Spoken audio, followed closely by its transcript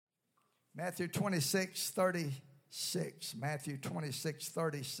Matthew 26:36. Matthew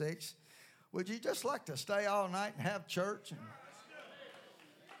 26:36. Would you just like to stay all night and have church?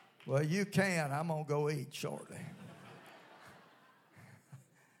 Well, you can. I'm going to go eat shortly.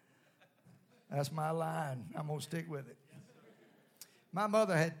 That's my line. I'm going to stick with it. My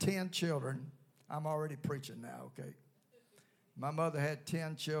mother had 10 children. I'm already preaching now, okay? My mother had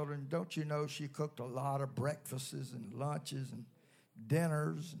 10 children. Don't you know she cooked a lot of breakfasts and lunches and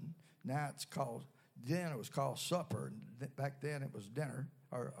dinners? And now it's called, then it was called supper. Back then it was dinner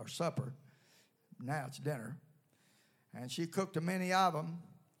or supper. Now it's dinner. And she cooked many of them.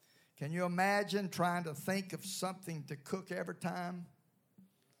 Can you imagine trying to think of something to cook every time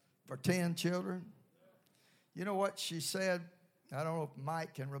for 10 children? You know what she said? I don't know if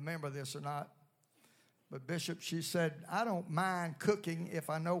Mike can remember this or not. But Bishop, she said, I don't mind cooking if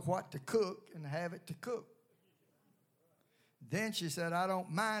I know what to cook and have it to cook. Then she said, I don't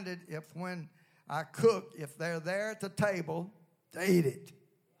mind it if when I cook, if they're there at the table, to eat it.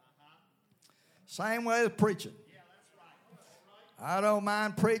 Same way with preaching. I don't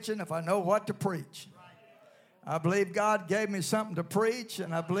mind preaching if I know what to preach. I believe God gave me something to preach,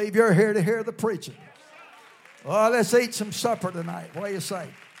 and I believe you're here to hear the preaching. Well, let's eat some supper tonight. What do you say?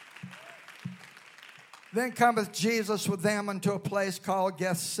 Then cometh Jesus with them unto a place called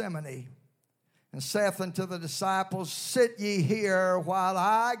Gethsemane, and saith unto the disciples, Sit ye here while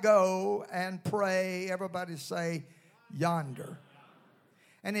I go and pray. Everybody say, yonder.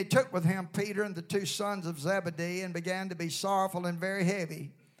 And he took with him Peter and the two sons of Zebedee, and began to be sorrowful and very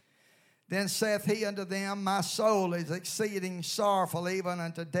heavy. Then saith he unto them, My soul is exceeding sorrowful, even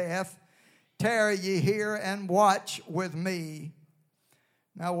unto death. Tarry ye here and watch with me.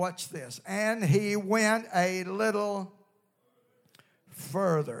 Now watch this. And he went a little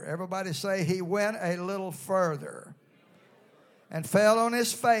further. Everybody say, he went a little further. And fell on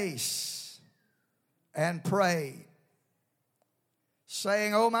his face and prayed,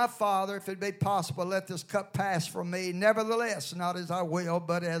 saying, O my Father, if it be possible, let this cup pass from me. Nevertheless, not as I will,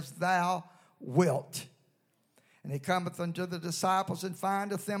 but as thou wilt. And he cometh unto the disciples and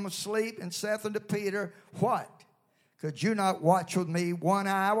findeth them asleep, and saith unto Peter, What? Could you not watch with me 1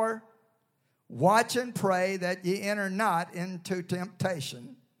 hour? Watch and pray that ye enter not into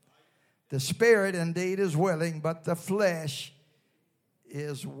temptation. The spirit indeed is willing, but the flesh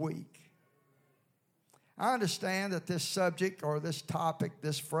is weak. I understand that this subject or this topic,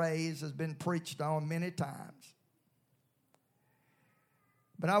 this phrase has been preached on many times.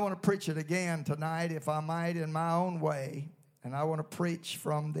 But I want to preach it again tonight, if I might, in my own way. And I want to preach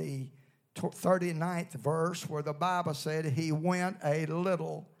from the 39th verse where the Bible said he went a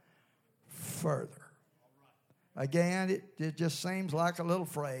little further. Again, it just seems like a little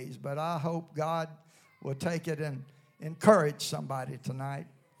phrase, but I hope God will take it and encourage somebody tonight,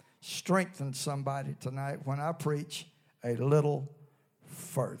 strengthen somebody tonight when I preach a little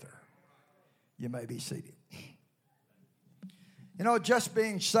further. You may be seated. You know, just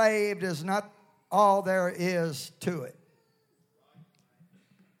being saved is not all there is to it.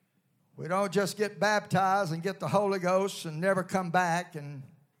 We don't just get baptized and get the Holy Ghost and never come back and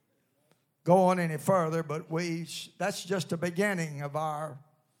go on any further, but that's just the beginning of our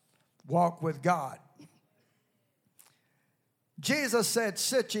walk with God. Jesus said,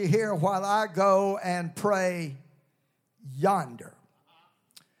 Sit ye here while I go and pray yonder.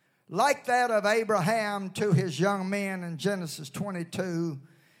 Like that of Abraham to his young men in Genesis 22,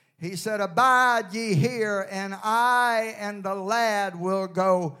 he said, Abide ye here, and I and the lad will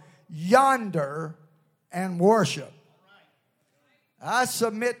go yonder and worship. I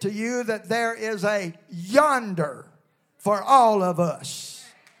submit to you that there is a yonder for all of us.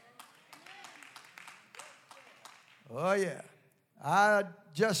 Oh, yeah. I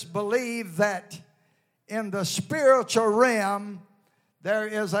just believe that in the spiritual realm, there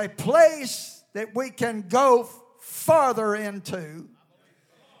is a place that we can go farther into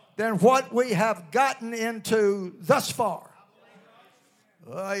than what we have gotten into thus far.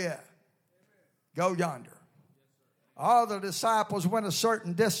 Oh, yeah. Go yonder. All the disciples went a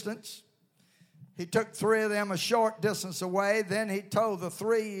certain distance. He took 3 of them a short distance away. Then he told the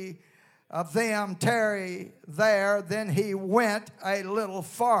 3 of them, tarry there. Then he went a little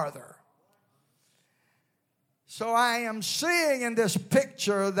farther. So I am seeing in this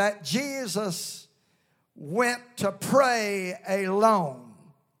picture that Jesus went to pray alone.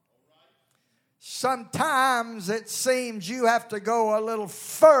 Sometimes it seems you have to go a little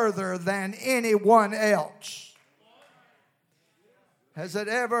further than anyone else. Has it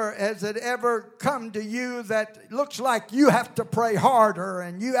ever come to you that it looks like you have to pray harder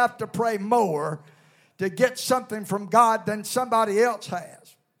and you have to pray more to get something from God than somebody else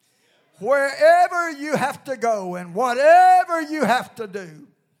has? wherever you have to go and whatever you have to do.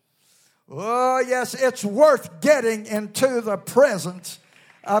 Oh, yes, it's worth getting into the presence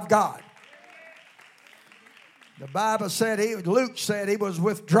of God. The Bible said, Luke said he was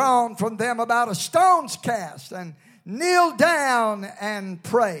withdrawn from them about a stone's cast and kneeled down and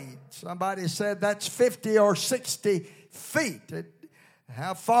prayed. Somebody said that's 50 or 60 feet.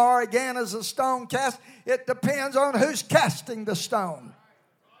 How far again is a stone cast? It depends on who's casting the stone.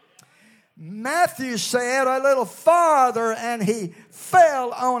 Matthew said a little farther and he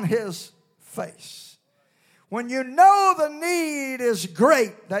fell on his face. When you know the need is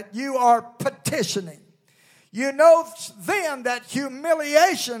great that you are petitioning, you know then that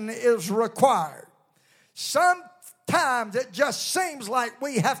humiliation is required. Sometimes it just seems like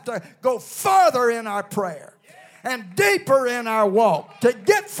we have to go further in our prayer and deeper in our walk to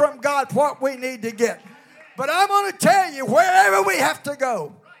get from God what we need to get. But I'm going to tell you, wherever we have to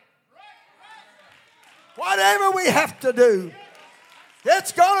go, whatever we have to do,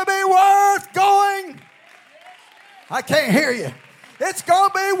 it's going to be worth going. I can't hear you. It's going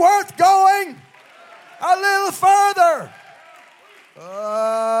to be worth going a little further.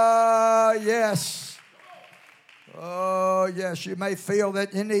 Yes. Oh, yes. You may feel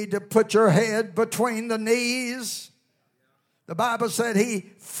that you need to put your head between the knees. The Bible said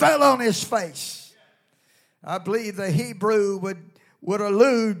he fell on his face. I believe the Hebrew would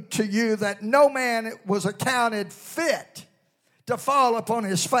allude to you that no man was accounted fit to fall upon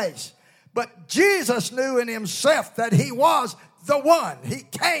his face. But Jesus knew in himself that he was the one. He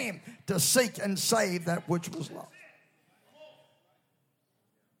came to seek and save that which was lost.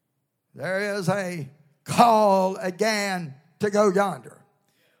 There is a call again to go yonder.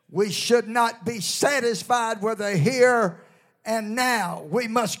 We should not be satisfied with the here and now. We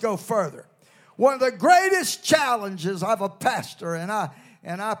must go further. One of the greatest challenges of a pastor, and I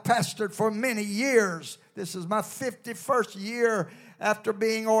pastored for many years. This is my 51st year after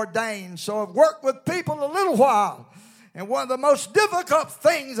being ordained. So I've worked with people a little while. And one of the most difficult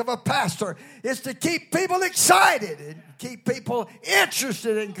things of a pastor is to keep people excited and keep people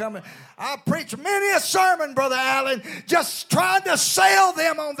interested in coming. I preached many a sermon, Brother Allen, just trying to sell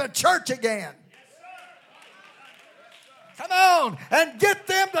them on the church again. Come on, and get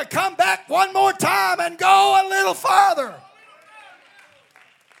them to come back one more time and go a little farther.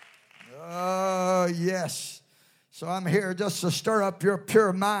 Oh, yes. So I'm here just to stir up your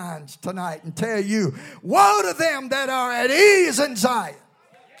pure minds tonight and tell you, woe to them that are at ease in Zion.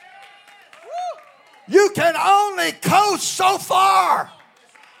 You can only coast so far.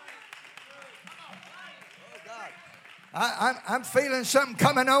 I'm feeling something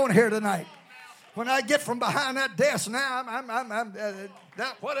coming on here tonight. When I get from behind that desk now,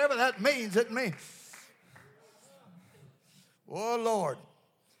 that whatever that means, it means. Oh, Lord.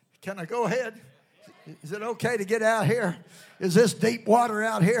 Can I go ahead? Is it okay to get out here? Is this deep water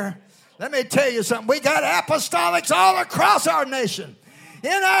out here? Let me tell you something. We got apostolics all across our nation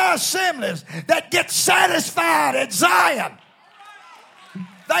in our assemblies that get satisfied at Zion.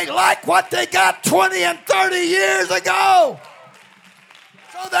 They like what they got 20 and 30 years ago.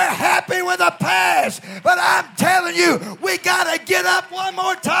 So they're happy with the past. But I'm telling you, we got to get up one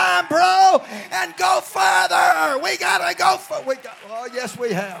more time, bro, and go further. We got to go further. Oh, yes,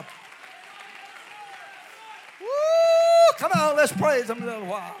 we have. Woo! Come on, let's praise him a little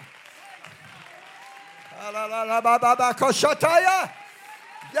while.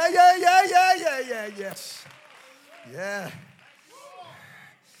 Yeah, yes. Yeah.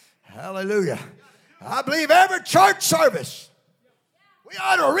 Hallelujah. I believe every church service, we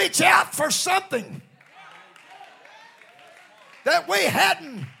ought to reach out for something that we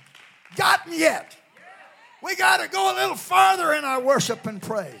hadn't gotten yet. We got to go a little farther in our worship and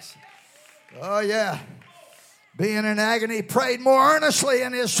praise. Oh, yeah. Being in agony, prayed more earnestly,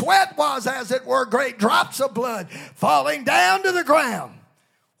 and his sweat was, as it were, great drops of blood falling down to the ground.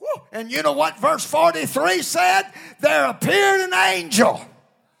 Woo. And you know what verse 43 said? There appeared an angel.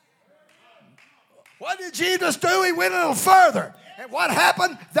 What did Jesus do? He went a little further. And what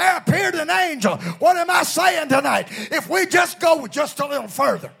happened? There appeared an angel. What am I saying tonight? If we just go just a little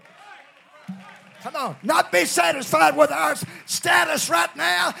further. Come on. Not be satisfied with our status right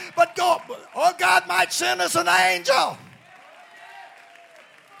now, but go. Or God might send us an angel.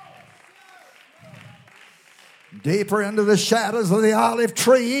 Deeper into the shadows of the olive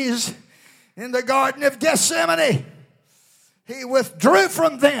trees in the Garden of Gethsemane, he withdrew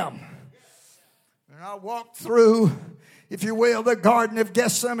from them. And I walked through, if you will, the Garden of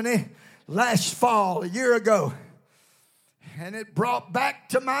Gethsemane last fall, a year ago. And it brought back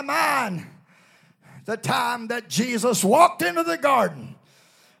to my mind the time that Jesus walked into the garden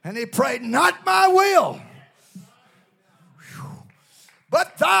And he prayed, not my will,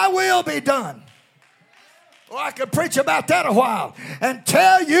 but thy will be done. Well, I could preach about that a while and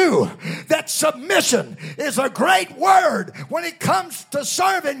tell you that submission is a great word when it comes to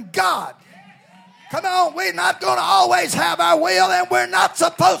serving God. Come on, we're not going to always have our will, and we're not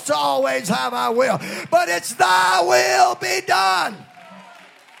supposed to always have our will. But it's thy will be done.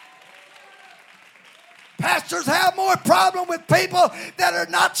 Pastors have more problem with people that are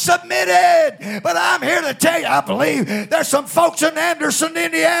not submitted. But I'm here to tell you, I believe there's some folks in Anderson,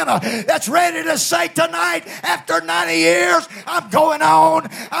 Indiana that's ready to say tonight, after 90 years, I'm going on.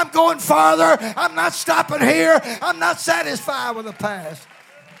 I'm going farther. I'm not stopping here. I'm not satisfied with the past.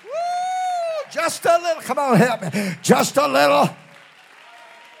 Woo! Just a little. Come on, help me. Just a little.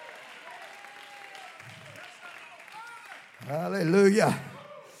 Hallelujah.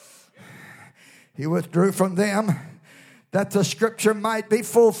 He withdrew from them that the scripture might be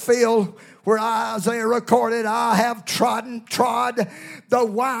fulfilled where Isaiah recorded, I have trod the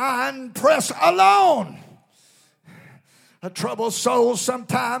winepress alone. A troubled soul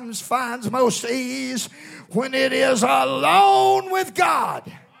sometimes finds most ease when it is alone with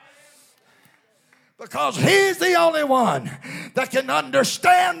God. Because he's the only one that can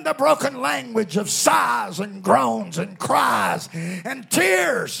understand the broken language of sighs and groans and cries and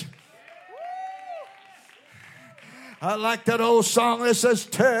tears. I like that old song that says,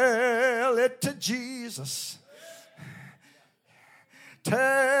 tell it to Jesus.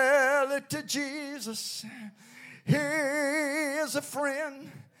 Tell it to Jesus. He is a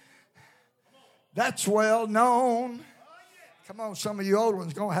friend that's well known. Come on, some of you old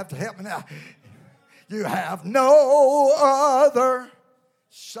ones going to have to help me now. You have no other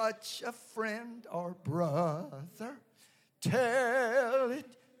such a friend or brother. Tell it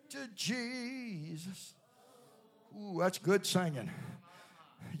to Jesus. Ooh, that's good singing.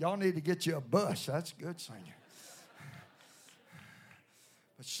 Y'all need to get you a bus. That's good singing.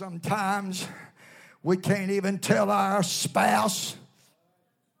 But sometimes we can't even tell our spouse.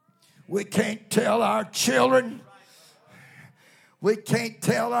 We can't tell our children. We can't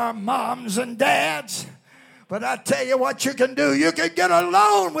tell our moms and dads. But I tell you what you can do. You can get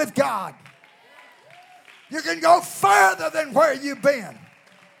alone with God. You can go further than where you've been.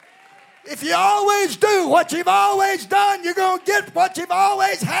 If you always do what you've always done, you're going to get what you've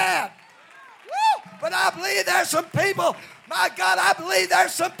always had. Woo! But I believe there's some people, my God, I believe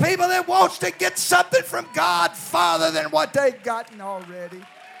there's some people that wants to get something from God farther than what they've gotten already.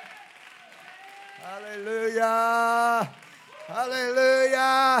 Hallelujah.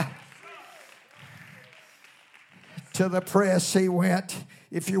 Hallelujah. To the press he went,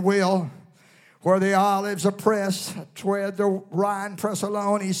 if you will, where the olives are pressed, where the wine press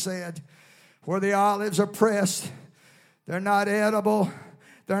alone, he said. Where the olives are pressed, they're not edible,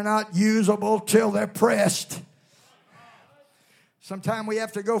 they're not usable till they're pressed. Sometimes we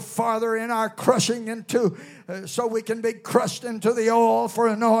have to go farther in our crushing into, so we can be crushed into the oil for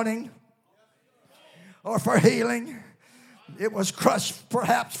anointing or for healing. It was crushed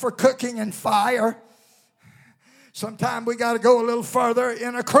perhaps for cooking and fire. Sometimes we got to go a little further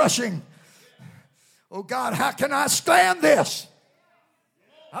in a crushing. Oh God, how can I stand this?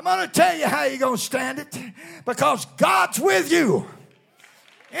 I'm going to tell you how you're going to stand it. Because God's with you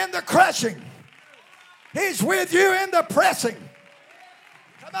in the crushing. He's with you in the pressing.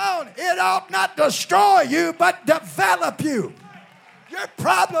 Come on, it ought not destroy you, but develop you. Your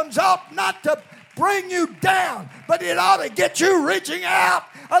problems ought not to bring you down, but it ought to get you reaching out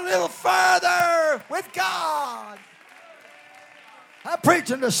a little further with God. I'm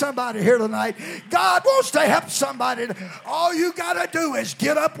preaching to somebody here tonight. God wants to help somebody. All you got to do is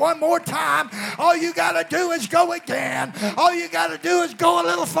get up one more time. All you got to do is go again. All you got to do is go a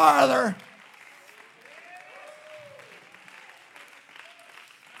little farther.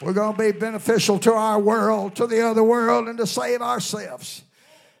 We're going to be beneficial to our world, to the other world, and to save ourselves.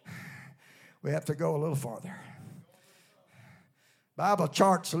 We have to go a little farther. Bible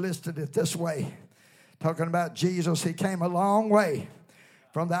charts listed it this way. Talking about Jesus, he came a long way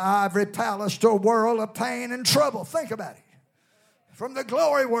from the ivory palace to a world of pain and trouble. Think about it. From the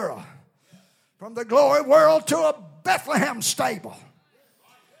glory world. From the glory world to a Bethlehem stable.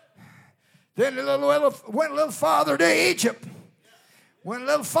 Then went a little farther to Egypt. Went a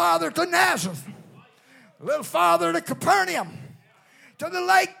little farther to Nazareth. A little farther to Capernaum. To the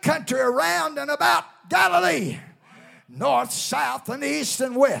lake country around and about Galilee. North, south, and east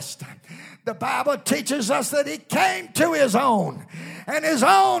and west. The Bible teaches us that he came to his own, and his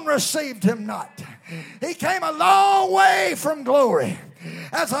own received him not. He came a long way from glory.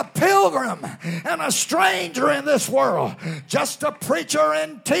 as a pilgrim and a stranger in this world, just a preacher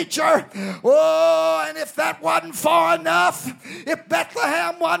and teacher. Oh, and if that wasn't far enough, if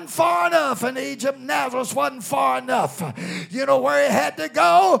Bethlehem wasn't far enough and Egypt, Nazareth wasn't far enough, you know where he had to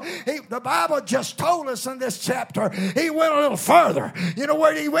go? The Bible just told us in this chapter, he went a little further. You know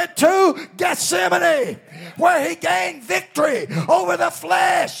where he went to? Gethsemane, where he gained victory over the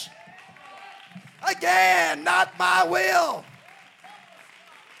flesh. Again, not my will.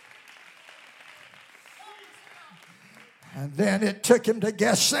 And then it took him to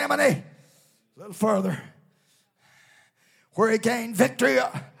Gethsemane, a little further, where he gained victory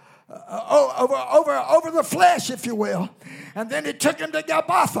over the flesh, if you will. And then it took him to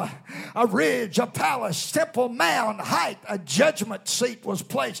Golgotha, a ridge, a palace, temple, mound, height. A judgment seat was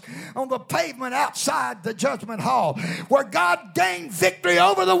placed on the pavement outside the judgment hall, where God gained victory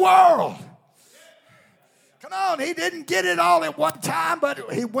over the world. Come on, he didn't get it all at one time,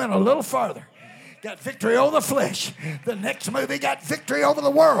 but he went a little further. Got victory over the flesh. The next move, he got victory over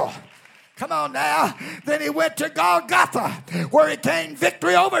the world. Come on now. Then he went to Golgotha, where he gained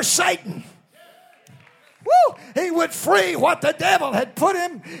victory over Satan. Woo! He would free what the devil had put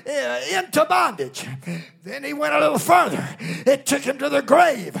him into bondage. Then he went a little further. It took him to the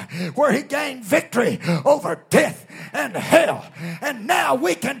grave, where he gained victory over death and hell. And now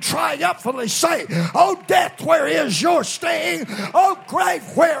we can triumphantly say, oh, death, where is your sting? Oh, grave,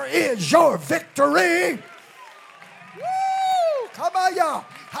 where is your victory? Woo! Come on, y'all.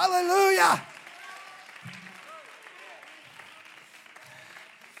 Hallelujah.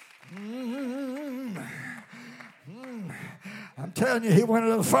 I'm telling you, he went a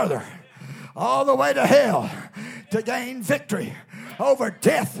little further, all the way to hell, to gain victory over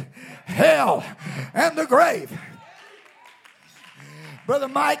death, hell, and the grave. Brother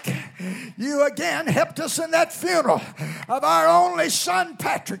Mike, you again helped us in that funeral of our only son,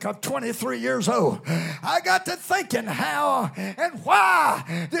 Patrick, of 23 years old. I got to thinking, how and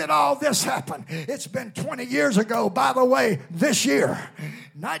why did all this happen? It's been 20 years ago, by the way, this year,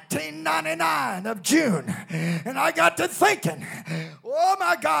 1999 of June. And I got to thinking, oh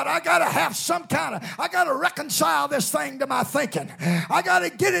my God, I got to have I got to reconcile this thing to my thinking. I got to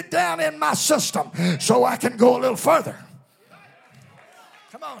get it down in my system so I can go a little further.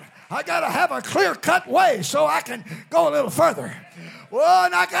 Come on. I got to have a clear-cut way so I can go a little further. Well,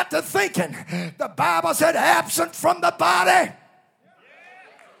 and I got to thinking, the Bible said absent from the body.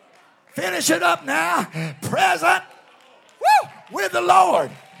 Finish it up now. Present with the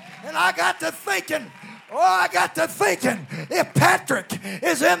Lord. And I got to thinking, if Patrick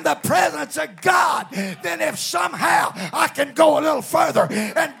is in the presence of God, then if somehow I can go a little further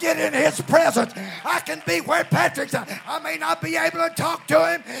and get in his presence, I can be where Patrick's at. I may not be able to talk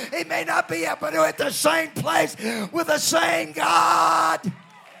to him. He may not be able to at the same place with the same God.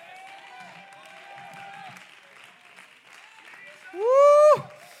 Woo!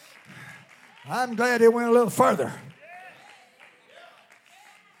 I'm glad he went a little further.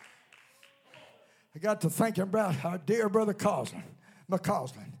 I got to thinking about our dear brother McCausland.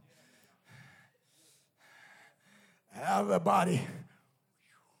 Out of the body,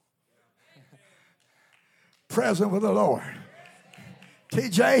 present with the Lord.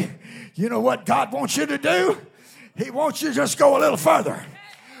 TJ, you know what God wants you to do? He wants you to just go a little further.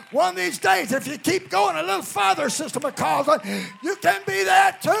 One of these days, if you keep going a little farther, Sister McCausland, you can be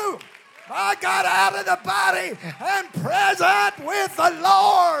there too. I got out of the body and present with the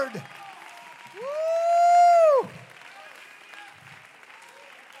Lord. Woo!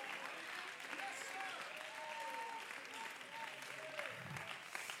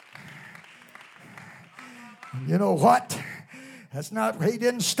 You know what? He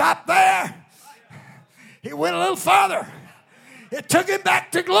didn't stop there. He went a little farther. It took him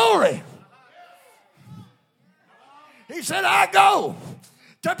back to glory. He said, I go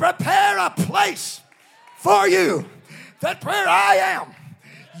to prepare a place for you, that where I am,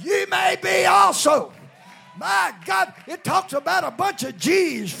 you may be also. My God, it talks about a bunch of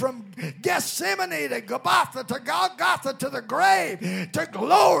G's from Gethsemane to Golgotha to the grave to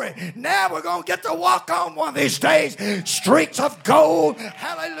glory. Now we're going to get to walk on one of these days. Streets of gold.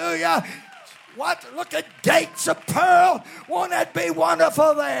 Hallelujah. What? Look at gates of pearl. Won't that be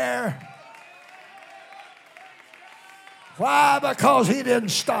wonderful there? Why? Because he didn't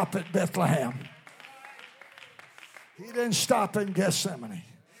stop at Bethlehem. He didn't stop in Gethsemane.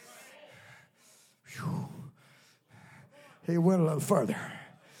 Whew. He went a little further.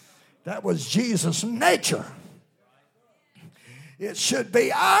 That was Jesus' nature. It should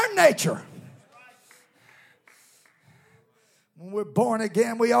be our nature. When we're born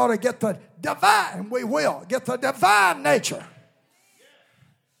again, we ought to get the divine, we will get the divine nature.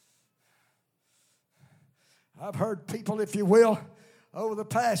 I've heard people, if you will, over the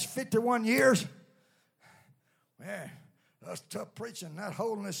past 51 years, man, that's tough preaching. That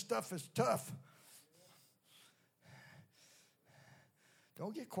holiness stuff is tough.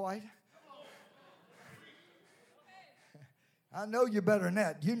 Don't get quiet. I know you better than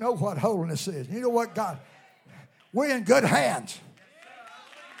that. You know what holiness is. You know what God. We're in good hands.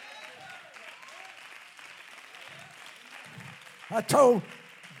 I told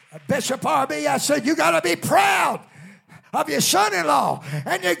Bishop R.B., I said, you got to be proud of your son-in-law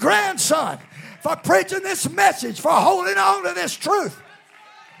and your grandson for preaching this message, for holding on to this truth.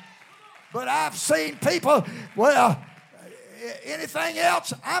 But I've seen people, well, anything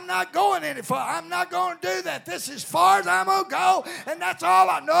else, I'm not going any far. I'm not going to do that. This is as far as I'm going to go, and that's all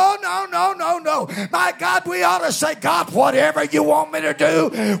I... No. My God, we ought to say, God, whatever you want me to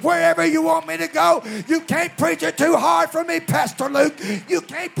do, wherever you want me to go, you can't preach it too hard for me, Pastor Luke. You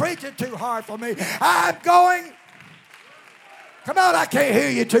can't preach it too hard for me. I'm going... Come on, I can't hear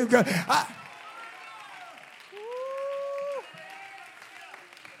you too good.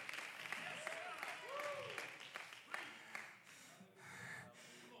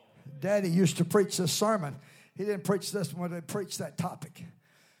 Daddy used to preach this sermon. He didn't preach this one, he preached that topic.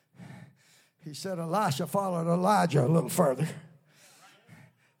 He said Elisha followed Elijah a little further.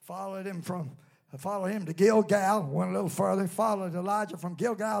 Followed him to Gilgal, went a little further. Followed Elijah from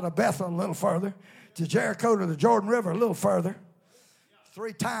Gilgal to Bethel a little further. To Jericho to the Jordan River a little further.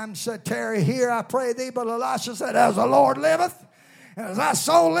 3 times said, tarry here, I pray thee. But Elisha said, as the Lord liveth, and as thy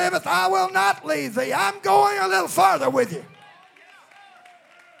soul liveth, I will not leave thee. I'm going a little further with you.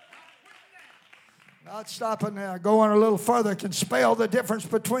 Not stopping there. Going a little further can spell the difference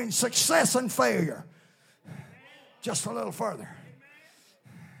between success and failure. Just a little further.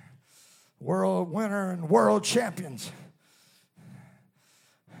 World winner and world champions.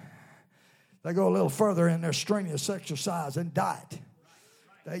 They go a little further in their strenuous exercise and diet.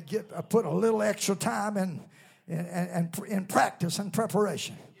 They put a little extra time in practice and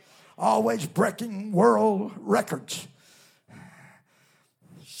preparation. Always breaking world records.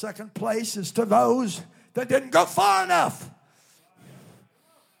 Second place is to those that didn't go far enough.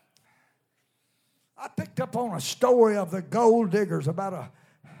 I picked up on a story of the gold diggers I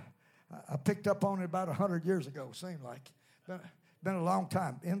picked up on it about 100 years ago, seemed like. Been a long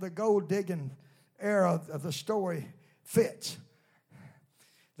time. In the gold digging era of the story fits.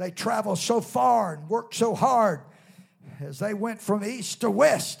 They traveled so far and worked so hard as they went from east to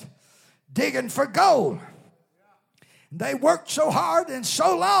west digging for gold. They worked so hard and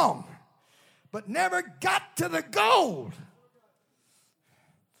so long, but never got to the gold.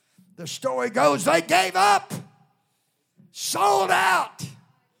 The story goes they gave up, sold out.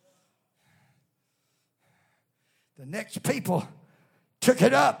 The next people took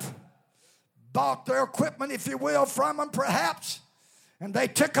it up, bought their equipment, if you will, from them perhaps, and they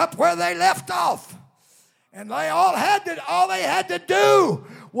took up where they left off. And all they had to do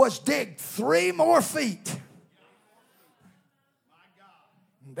was dig 3 more feet.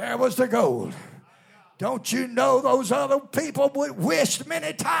 There was the gold. Don't you know those other people would wished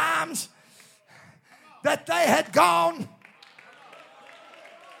many times that they had gone?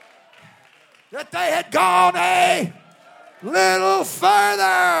 That they had gone a little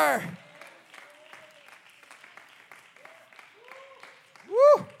further.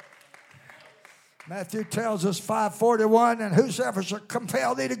 Woo. Matthew tells us 5:41, and whosoever shall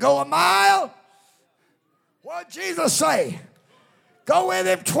compel thee to go a mile, what did Jesus say? Go with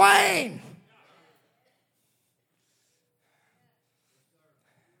him twain.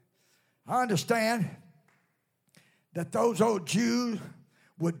 I understand that those old Jews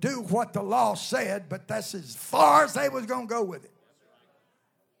would do what the law said, but that's as far as they was going to go with it.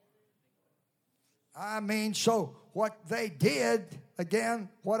 I mean, so what they did, again,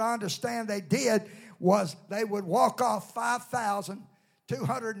 what I understand they did was they would walk off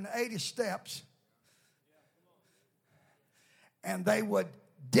 5,280 steps, and they would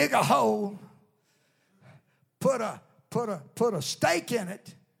dig a hole, put a stake in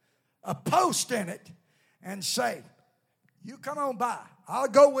it, a post in it, and say, you come on by. I'll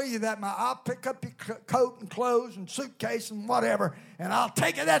go with you that mile. I'll pick up your coat and clothes and suitcase and whatever, and I'll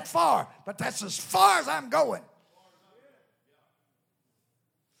take it that far. But that's as far as I'm going.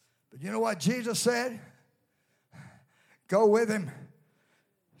 But you know what Jesus said? Go with him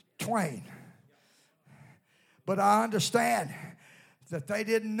twain. But I understand that they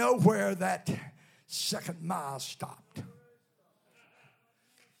didn't know where that second mile stopped.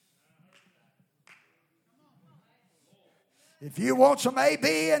 If you want some A,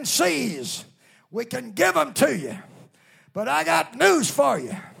 B, and C's, we can give them to you. But I got news for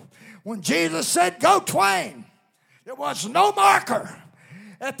you. When Jesus said, go twain, was no marker.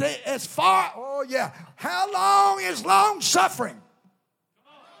 As far, oh yeah, how long is long suffering?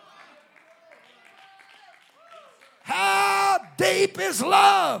 How deep is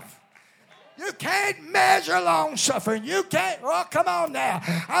love? You can't measure long suffering. You can't. Oh, come on now.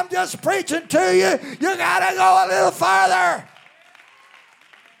 I'm just preaching to you. You got to go a little farther.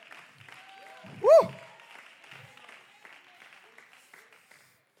 Woo.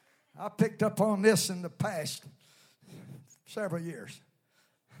 I picked up on this in the past several years.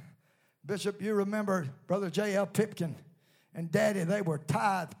 Bishop, you remember Brother J.L. Pipkin and Daddy, they were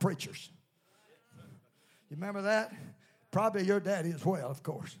tithe preachers. You remember that? Probably your daddy as well, of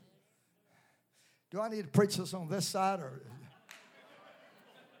course. Do I need to preach this on this side or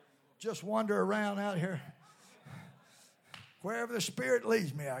just wander around out here? Wherever the Spirit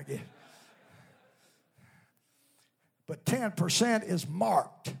leads me, I guess. But 10% is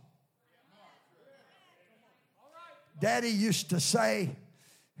marked. Daddy used to say,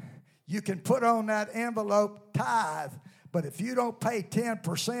 you can put on that envelope tithe, but if you don't pay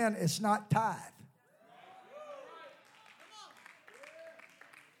 10%, it's not tithe.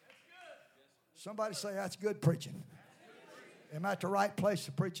 Somebody say, that's good preaching. Am I at the right place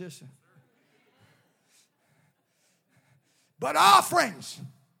to preach this? But offerings.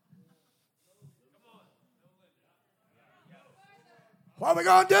 What are we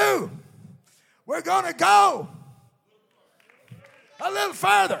going to do? We're going to go a little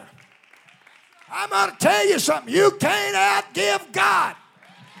further. I'm going to tell you something. You can't outgive God.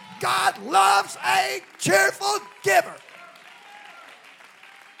 God loves a cheerful giver.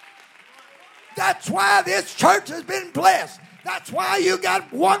 That's why this church has been blessed. That's why you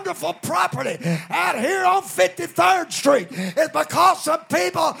got wonderful property out here on 53rd Street. It's because some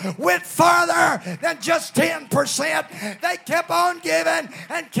people went further than just 10%. They kept on giving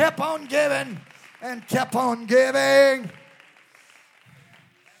and kept on giving and kept on giving.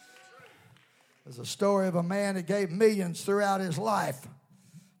 There's a story of a man that gave millions throughout his life.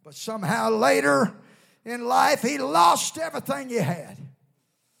 But somehow later in life, he lost everything he had.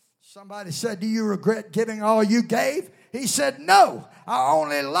 Somebody said, do you regret giving all you gave? He said, no, I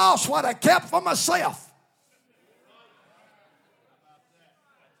only lost what I kept for myself.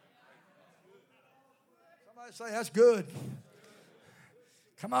 Somebody say, that's good.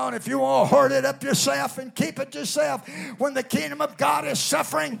 Come on, if you want to hoard it up yourself and keep it yourself when the kingdom of God is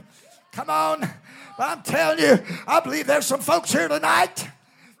suffering, come on. I'm telling you, I believe there's some folks here tonight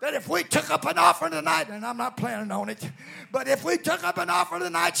that if we took up an offering tonight, and I'm not planning on it, but if we took up an offering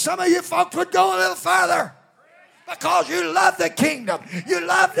tonight, some of you folks would go a little further because you love the kingdom. You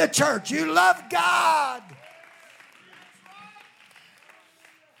love the church. You love God.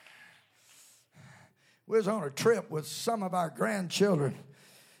 We was on a trip with some of our grandchildren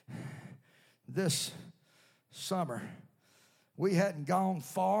this summer. We hadn't gone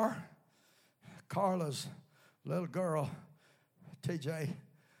far. Carla's little girl, TJ,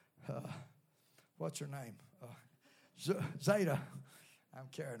 what's her name? Zeta. I'm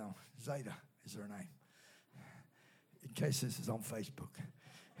carrying on. Zeta is her name. In case this is on Facebook.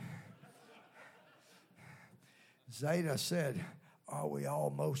 Zeta said, are we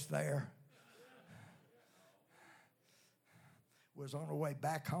almost there? We was on our way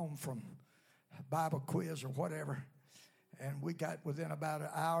back home from Bible quiz or whatever. And we got within about an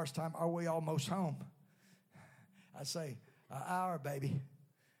hour's time. Are we almost home? I say, an hour, baby.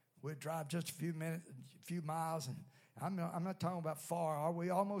 We'll drive just a few minutes, a few miles, and I'm not talking about far. Are we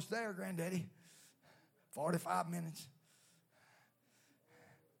almost there, Granddaddy? 45 minutes.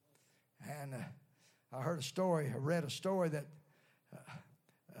 And I read a story that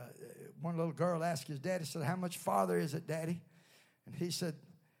one little girl asked his daddy, said, how much farther is it, Daddy? And he said,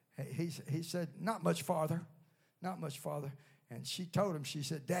 not much farther, not much farther. And she told him, she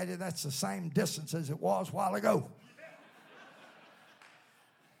said, Daddy, that's the same distance as it was a while ago.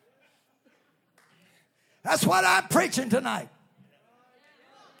 That's what I'm preaching tonight.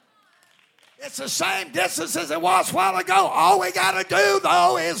 It's the same distance as it was a while ago. All we got to do,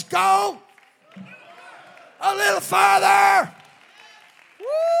 though, is go a little further.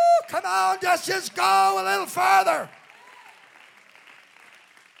 Woo, come on, just go a little further.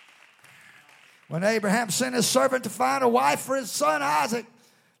 When Abraham sent his servant to find a wife for his son Isaac,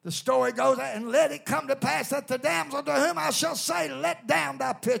 the story goes, and let it come to pass that the damsel to whom I shall say, let down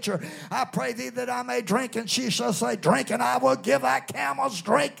thy pitcher. I pray thee that I may drink, and she shall say, drink, and I will give thy camels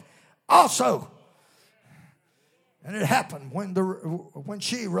drink also. And it happened when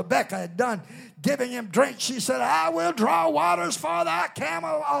Rebekah had done giving him drink, she said, I will draw waters for thy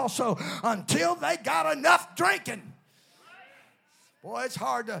camel also, until they got enough drinking. Boy, it's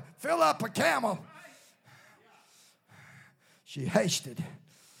hard to fill up a camel. she hasted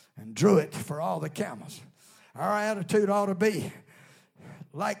and drew it for all the camels. Our attitude ought to be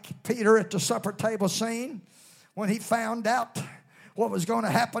like Peter at the supper table scene when he found out what was going to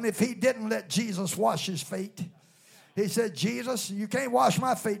happen if he didn't let Jesus wash his feet. He said, Jesus, you can't wash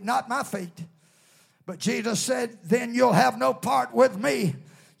my feet, not my feet. But Jesus said, then you'll have no part with me.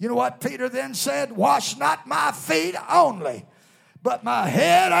 You know what Peter then said? Wash not my feet only, but my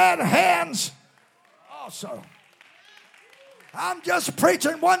head and hands also. I'm just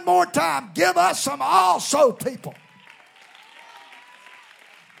preaching one more time. Give us some also people.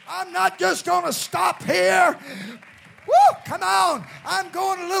 I'm not just going to stop here. Woo, come on. I'm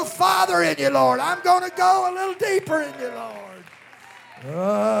going a little farther in you, Lord. I'm going to go a little deeper in you,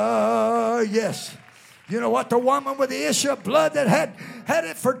 Lord. Yes. You know what? The woman with the issue of blood that had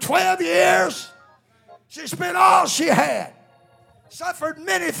it for 12 years, she spent all she had. Suffered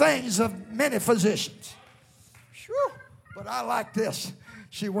many things of many physicians. Whew. But I like this.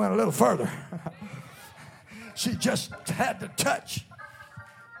 She went a little further. She just had to touch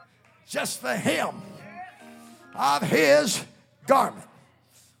just the hem of his garment.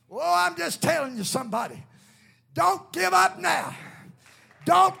 Oh, I'm just telling you, somebody, don't give up now.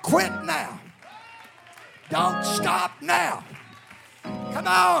 Don't quit now. Don't stop now. Come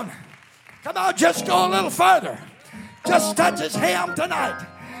on. Come on, just go a little further. Just touch his hem tonight.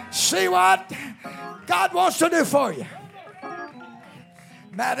 See what God wants to do for you.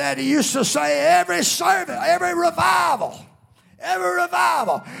 My daddy used to say every service, every revival,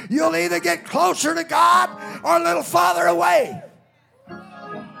 you'll either get closer to God or a little farther away.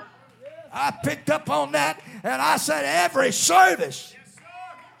 I picked up on that and I said every service,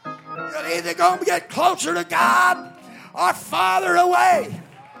 you're either going to get closer to God or farther away.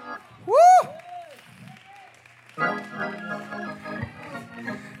 Woo!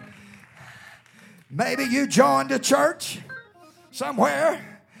 Maybe you joined a church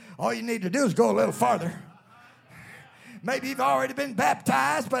somewhere. All you need to do is go a little farther. Maybe you've already been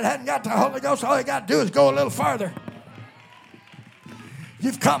baptized but hadn't got the Holy Ghost. All you got to do is go a little farther.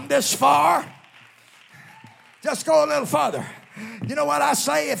 You've come this far. Just go a little farther. You know what I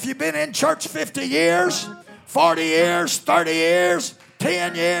say? If you've been in church 50 years, 40 years, 30 years,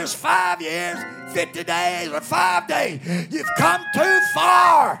 10 years, 5 years, 50 days, or 5 days, you've come too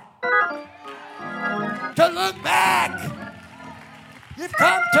far to look back. You've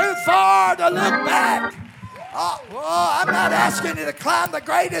come too far to look back. I'm not asking you to climb the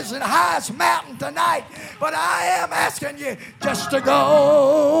greatest and highest mountain tonight, but I am asking you just to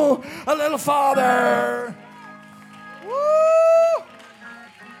go a little farther. Woo!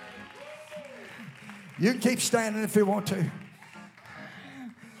 You can keep standing if you want to.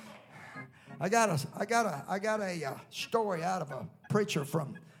 I got a story out of a preacher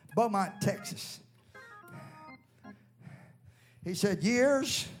from Beaumont, Texas. He said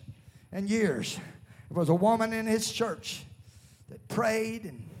years and years, there was a woman in his church that prayed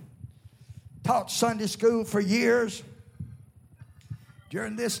and taught Sunday school for years.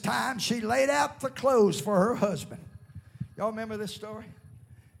 During this time, she laid out the clothes for her husband. Y'all remember this story?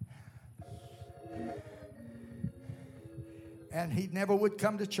 And he never would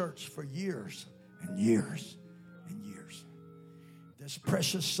come to church for years and years and years. This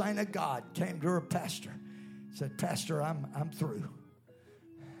precious saint of God came to her pastor. Said, Pastor, I'm through.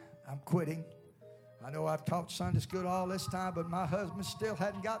 I'm quitting. I know I've taught Sunday school all this time, but my husband still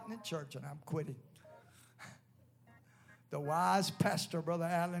hadn't gotten in church, and I'm quitting. The wise pastor, Brother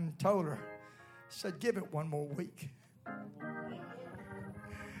Allen, told her, said, give it one more week.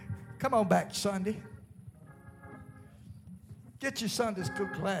 Come on back Sunday. Get your Sunday school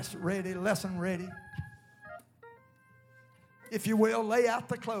class ready, lesson ready. If you will, lay out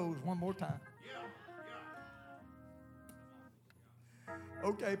the clothes one more time.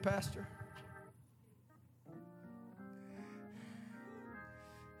 Okay, Pastor.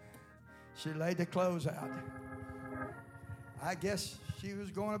 She laid the clothes out. I guess she was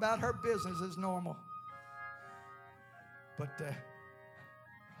going about her business as normal. But the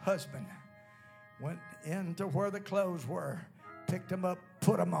husband went into where the clothes were, picked them up,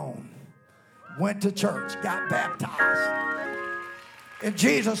 put them on, went to church, got baptized in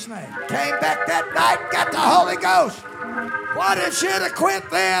Jesus' name. Came back that night, got the Holy Ghost. What if she'd have quit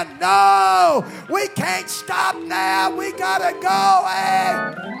then? No, we can't stop now. We got to go. Hey,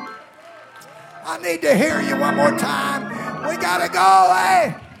 I need to hear you one more time. We got to go.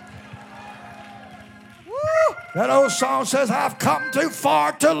 Hey. Woo. That old song says, I've come too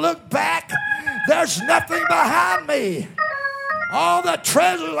far to look back. There's nothing behind me. All the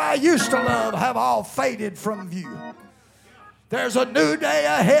treasures I used to love have all faded from view. There's a new day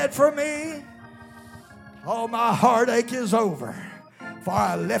ahead for me. Oh, my heartache is over, for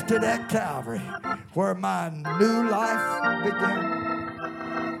I left it at Calvary, where my new life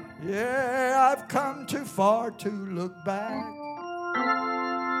began. Yeah, I've come too far to look back.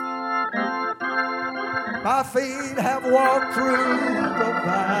 My feet have walked through the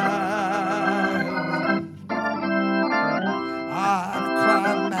valley. I've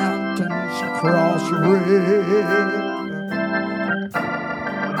climbed mountains, crossed rivers,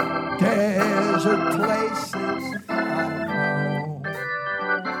 desert places,